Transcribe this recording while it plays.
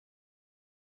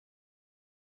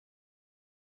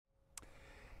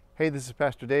Hey, this is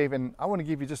Pastor Dave, and I want to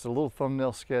give you just a little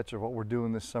thumbnail sketch of what we're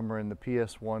doing this summer in the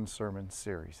PS1 sermon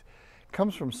series. It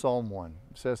comes from Psalm 1.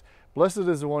 It says, "Blessed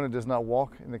is the one who does not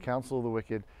walk in the counsel of the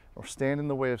wicked, or stand in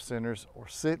the way of sinners, or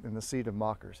sit in the seat of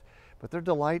mockers. But their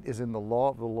delight is in the law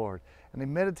of the Lord, and they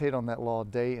meditate on that law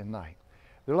day and night.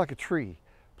 They're like a tree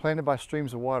planted by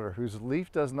streams of water, whose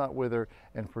leaf does not wither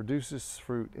and produces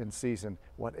fruit in season.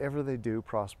 Whatever they do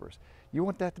prospers." You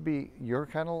want that to be your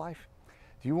kind of life?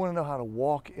 Do you want to know how to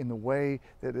walk in the way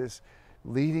that is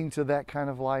leading to that kind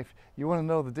of life? You want to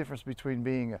know the difference between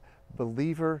being a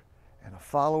believer and a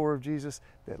follower of Jesus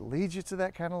that leads you to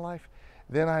that kind of life?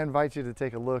 Then I invite you to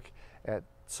take a look at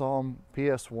Psalm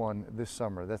PS1 this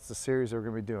summer. That's the series that we're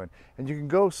going to be doing. And you can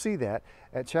go see that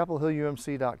at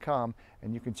chapelhillumc.com,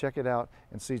 and you can check it out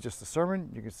and see just the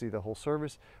sermon. You can see the whole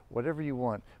service, whatever you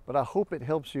want. But I hope it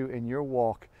helps you in your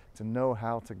walk to know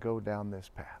how to go down this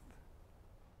path.